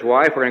says to his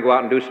wife, we're going to go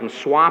out and do some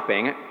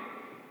swapping,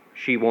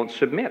 she won't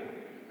submit.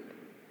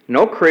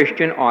 No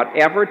Christian ought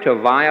ever to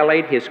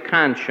violate his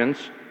conscience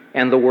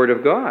and the Word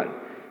of God.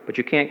 But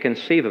you can't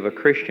conceive of a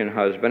Christian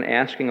husband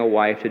asking a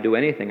wife to do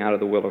anything out of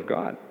the will of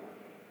God.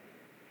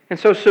 And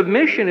so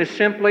submission is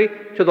simply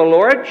to the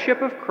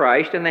lordship of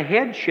Christ and the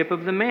headship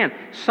of the man.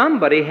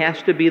 Somebody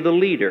has to be the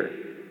leader.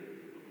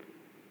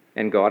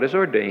 And God has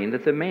ordained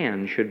that the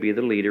man should be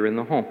the leader in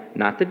the home,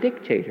 not the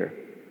dictator.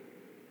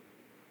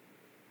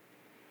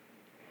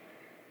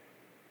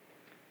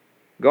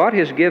 God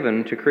has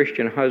given to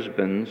Christian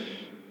husbands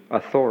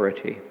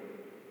authority.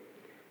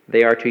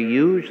 They are to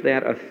use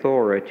that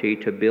authority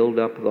to build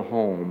up the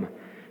home.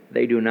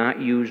 They do not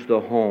use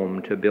the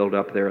home to build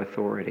up their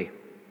authority.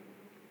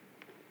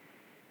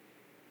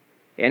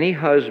 Any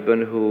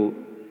husband who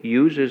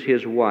uses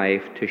his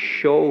wife to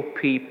show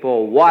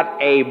people what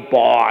a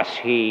boss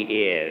he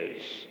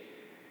is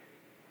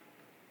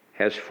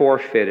has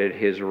forfeited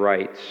his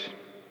rights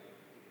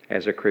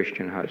as a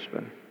Christian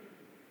husband.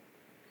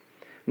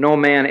 No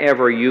man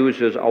ever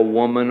uses a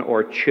woman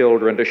or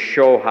children to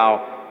show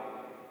how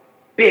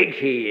big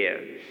he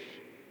is.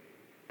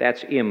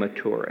 That's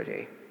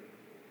immaturity.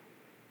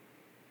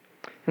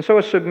 And so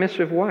a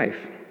submissive wife.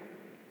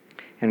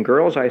 And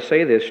girls, I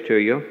say this to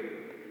you,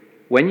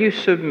 when you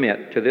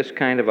submit to this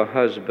kind of a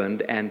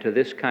husband and to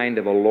this kind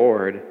of a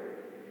Lord,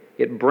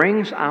 it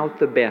brings out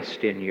the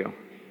best in you.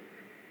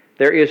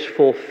 There is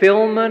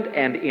fulfillment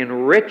and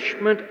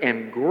enrichment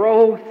and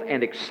growth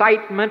and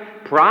excitement.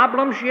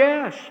 Problems,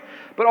 yes.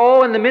 But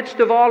in the midst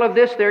of all of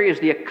this, there is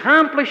the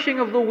accomplishing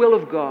of the will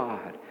of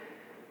God.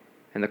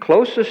 And the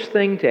closest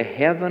thing to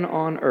heaven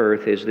on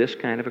earth is this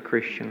kind of a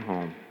Christian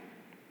home.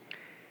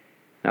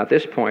 Now, at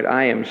this point,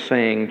 I am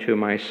saying to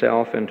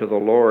myself and to the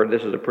Lord,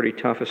 this is a pretty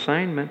tough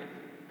assignment.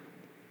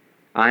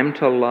 I'm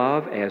to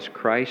love as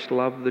Christ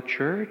loved the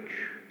church.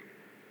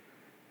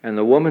 And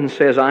the woman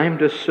says, I'm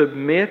to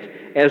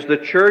submit as the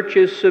church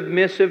is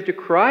submissive to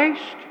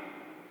Christ.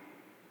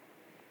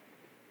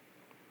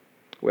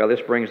 Well,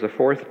 this brings the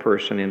fourth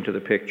person into the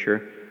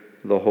picture,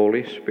 the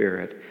Holy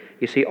Spirit.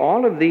 You see,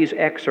 all of these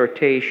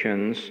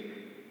exhortations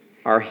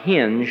are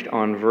hinged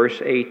on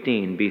verse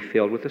 18, be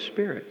filled with the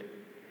Spirit.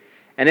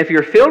 And if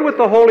you're filled with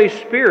the Holy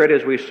Spirit,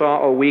 as we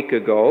saw a week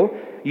ago,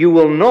 you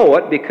will know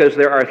it because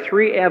there are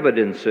three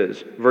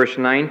evidences. Verse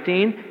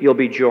 19, you'll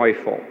be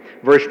joyful.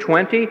 Verse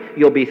 20,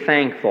 you'll be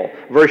thankful.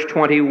 Verse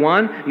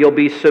 21, you'll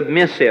be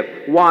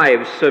submissive.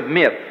 Wives,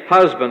 submit.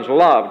 Husbands,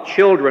 love.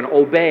 Children,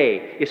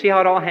 obey. You see how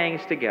it all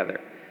hangs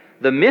together?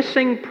 The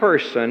missing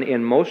person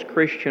in most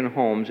Christian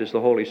homes is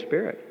the Holy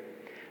Spirit.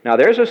 Now,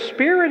 there's a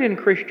spirit in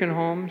Christian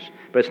homes,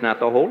 but it's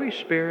not the Holy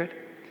Spirit.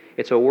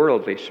 It's a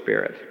worldly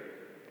spirit.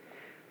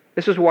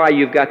 This is why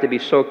you've got to be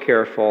so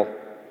careful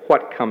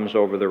what comes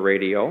over the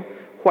radio,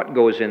 what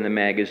goes in the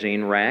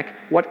magazine rack,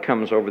 what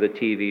comes over the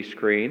TV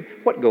screen,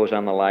 what goes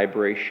on the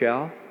library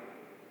shelf.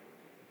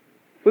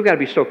 We've got to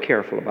be so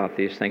careful about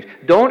these things.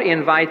 Don't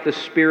invite the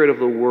spirit of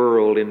the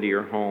world into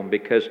your home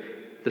because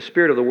the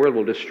spirit of the world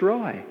will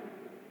destroy.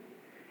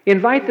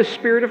 Invite the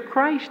Spirit of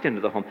Christ into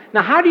the home.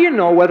 Now, how do you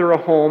know whether a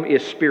home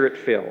is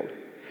Spirit-filled?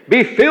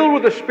 Be filled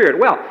with the Spirit.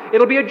 Well,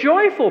 it'll be a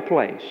joyful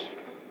place.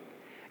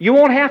 You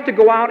won't have to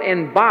go out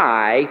and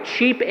buy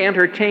cheap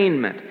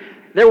entertainment.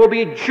 There will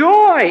be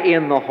joy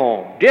in the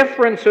home.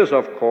 Differences,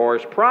 of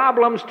course,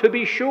 problems to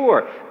be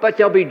sure, but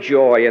there'll be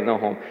joy in the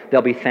home.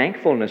 There'll be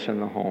thankfulness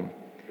in the home.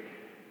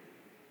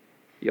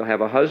 You'll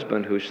have a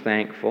husband who's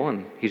thankful,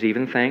 and he's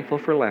even thankful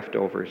for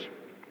leftovers.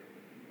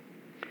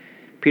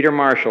 Peter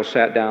Marshall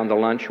sat down to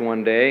lunch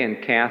one day,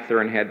 and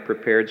Catherine had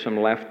prepared some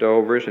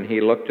leftovers, and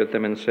he looked at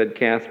them and said,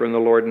 Catherine, the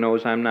Lord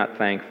knows I'm not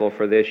thankful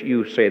for this.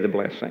 You say the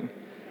blessing.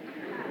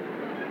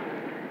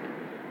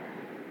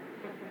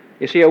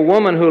 You see, a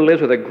woman who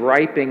lives with a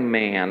griping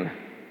man,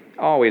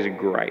 always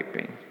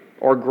griping,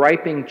 or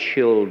griping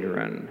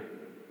children,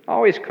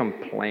 always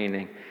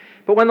complaining.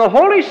 But when the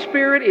Holy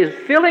Spirit is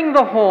filling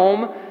the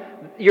home,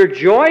 you're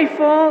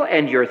joyful,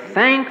 and you're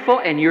thankful,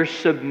 and you're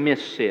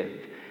submissive.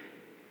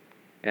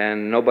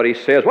 And nobody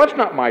says, well, it's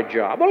not my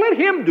job. Well, let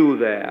him do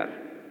that.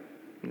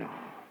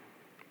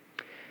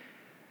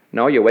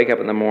 No, you wake up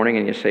in the morning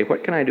and you say,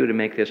 what can I do to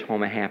make this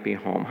home a happy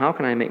home? How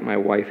can I make my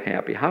wife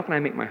happy? How can I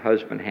make my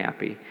husband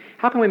happy?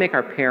 How can we make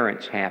our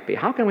parents happy?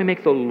 How can we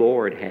make the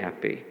Lord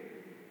happy?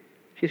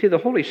 You see, the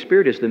Holy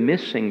Spirit is the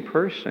missing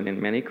person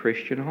in many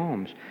Christian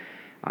homes.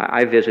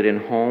 I visit in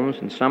homes,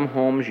 and some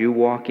homes you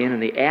walk in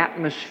and the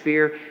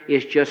atmosphere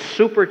is just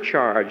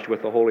supercharged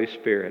with the Holy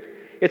Spirit.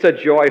 It's a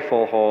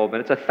joyful home,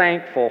 and it's a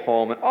thankful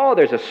home, and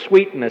there's a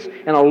sweetness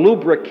and a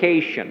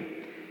lubrication.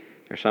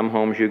 There are some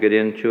homes you get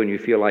into and you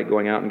feel like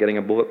going out and getting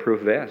a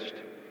bulletproof vest.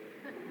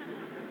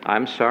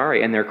 I'm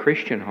sorry, and they're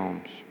Christian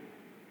homes.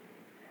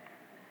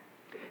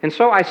 And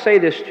so I say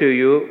this to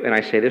you, and I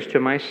say this to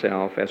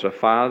myself, as a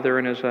father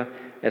and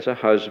as a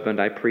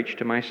husband, I preach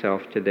to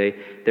myself today.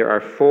 There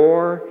are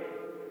 4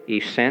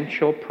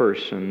 essential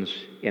persons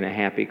in a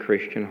happy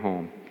Christian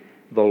home.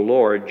 The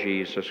Lord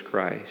Jesus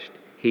Christ.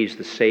 He's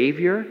the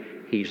Savior,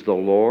 He's the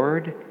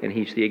Lord, and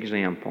He's the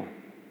example.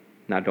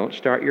 Now don't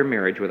start your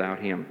marriage without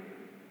Him.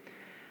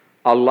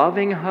 A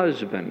loving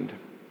husband.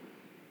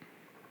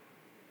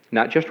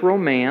 Not just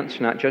romance,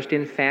 not just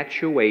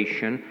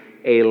infatuation,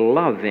 a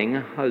loving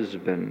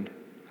husband,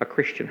 a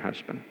Christian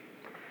husband.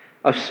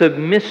 A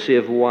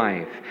submissive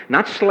wife.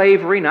 Not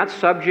slavery, not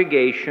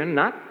subjugation,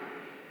 not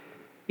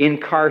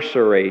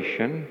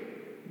incarceration,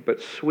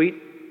 but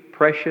sweet,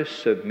 precious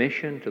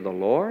submission to the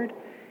Lord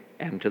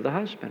and to the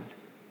husband.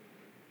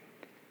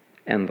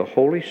 And the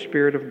Holy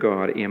Spirit of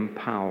God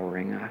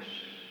empowering us.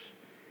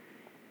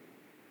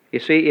 You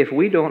see, if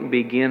we don't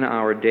begin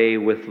our day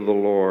with the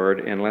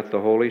Lord and let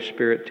the Holy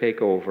Spirit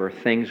take over,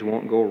 things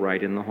won't go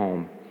right in the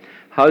home.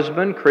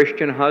 Husband,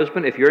 Christian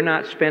husband, if you're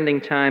not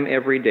spending time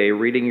every day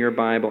reading your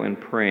Bible and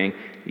praying,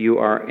 you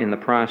are in the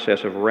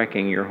process of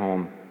wrecking your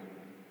home.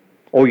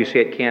 Oh, you say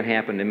it can't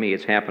happen to me.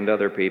 It's happened to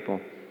other people.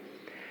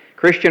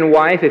 Christian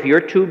wife, if you're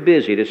too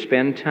busy to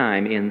spend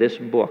time in this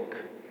book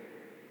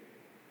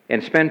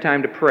and spend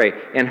time to pray,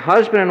 and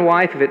husband and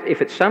wife, if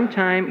at some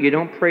time you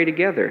don't pray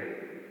together,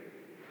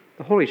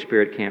 the Holy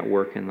Spirit can't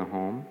work in the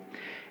home.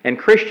 And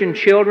Christian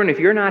children, if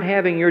you're not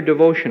having your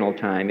devotional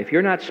time, if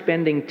you're not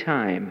spending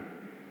time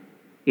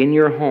in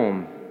your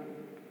home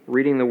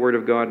reading the Word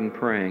of God and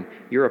praying,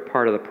 you're a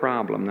part of the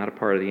problem, not a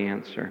part of the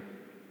answer.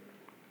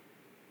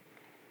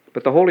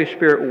 But the Holy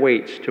Spirit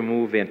waits to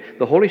move in.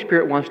 The Holy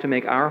Spirit wants to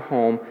make our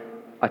home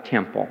a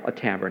temple, a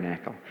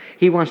tabernacle.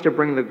 He wants to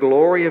bring the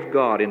glory of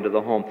God into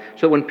the home.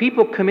 So when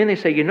people come in, they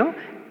say,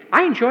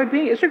 I enjoy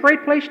being, it's a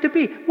great place to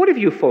be. What have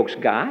you folks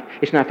got?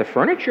 It's not the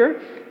furniture.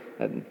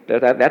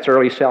 That's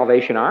early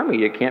Salvation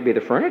Army. It can't be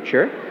the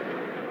furniture.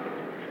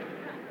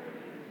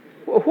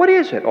 What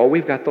is it?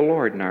 We've got the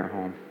Lord in our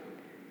home.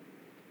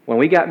 When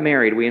we got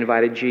married, we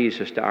invited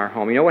Jesus to our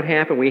home. You know what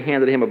happened? We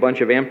handed Him a bunch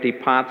of empty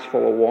pots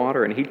full of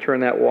water, and He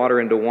turned that water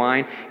into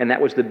wine, and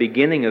that was the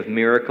beginning of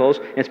miracles.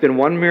 And it's been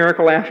one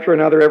miracle after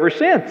another ever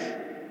since.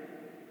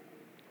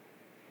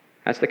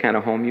 That's the kind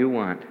of home you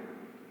want.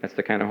 That's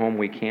the kind of home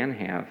we can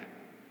have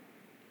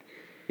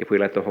if we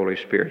let the Holy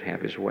Spirit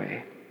have His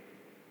way.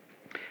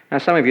 Now,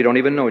 some of you don't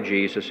even know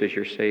Jesus as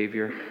your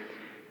Savior.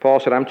 Paul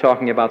said, I'm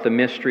talking about the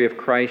mystery of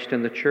Christ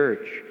and the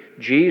church.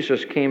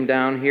 Jesus came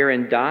down here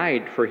and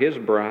died for His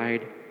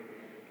bride.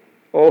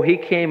 He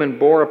came and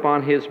bore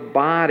upon His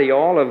body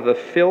all of the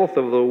filth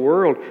of the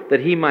world that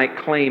He might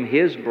claim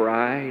His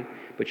bride.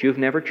 But you've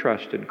never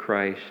trusted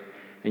Christ,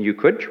 and you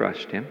could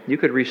trust Him. You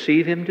could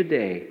receive Him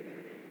today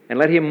and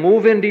let Him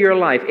move into your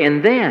life,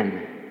 and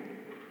then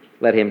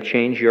let Him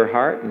change your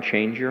heart and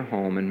change your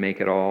home and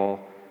make it all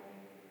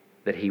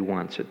that He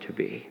wants it to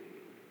be.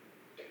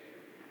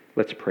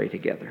 Let's pray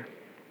together.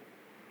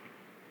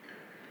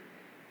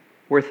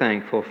 We're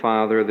thankful,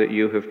 Father, that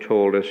You have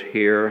told us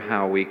here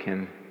how we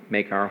can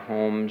make our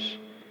homes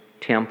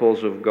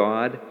temples of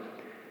God,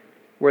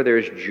 where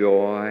there's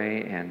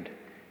joy and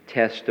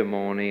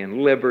testimony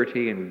and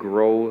liberty and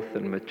growth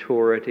and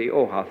maturity.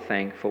 How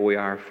thankful we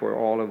are for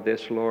all of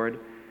this, Lord.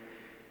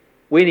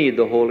 We need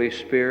the Holy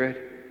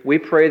Spirit. We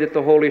pray that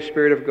the Holy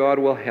Spirit of God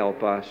will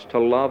help us to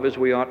love as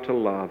we ought to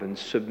love and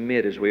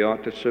submit as we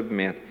ought to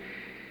submit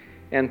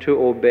and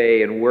to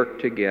obey and work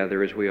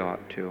together as we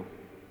ought to.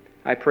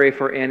 I pray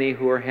for any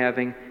who are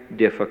having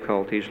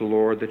difficulties,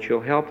 Lord, that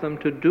You'll help them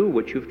to do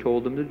what You've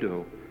told them to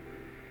do.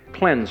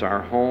 Cleanse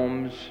our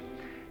homes.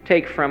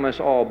 Take from us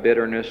all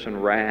bitterness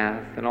and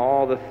wrath and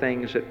all the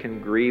things that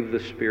can grieve the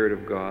Spirit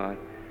of God.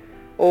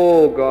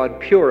 God,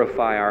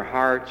 purify our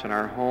hearts and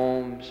our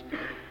homes,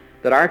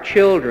 that our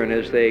children,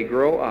 as they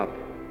grow up,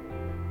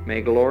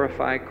 may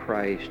glorify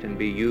Christ and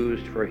be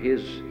used for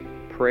His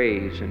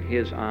praise and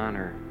His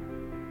honor.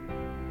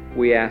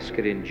 We ask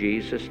it in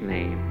Jesus'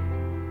 name.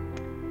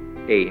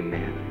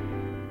 Amen.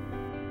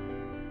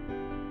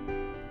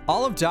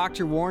 All of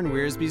Dr. Warren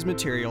Wiersbe's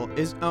material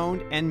is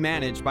owned and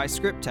managed by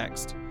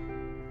ScriptText.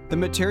 The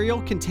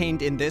material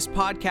contained in this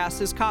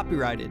podcast is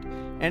copyrighted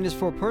and is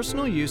for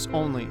personal use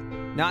only,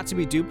 not to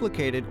be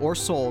duplicated or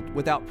sold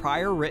without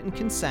prior written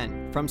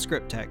consent from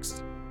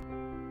ScriptText.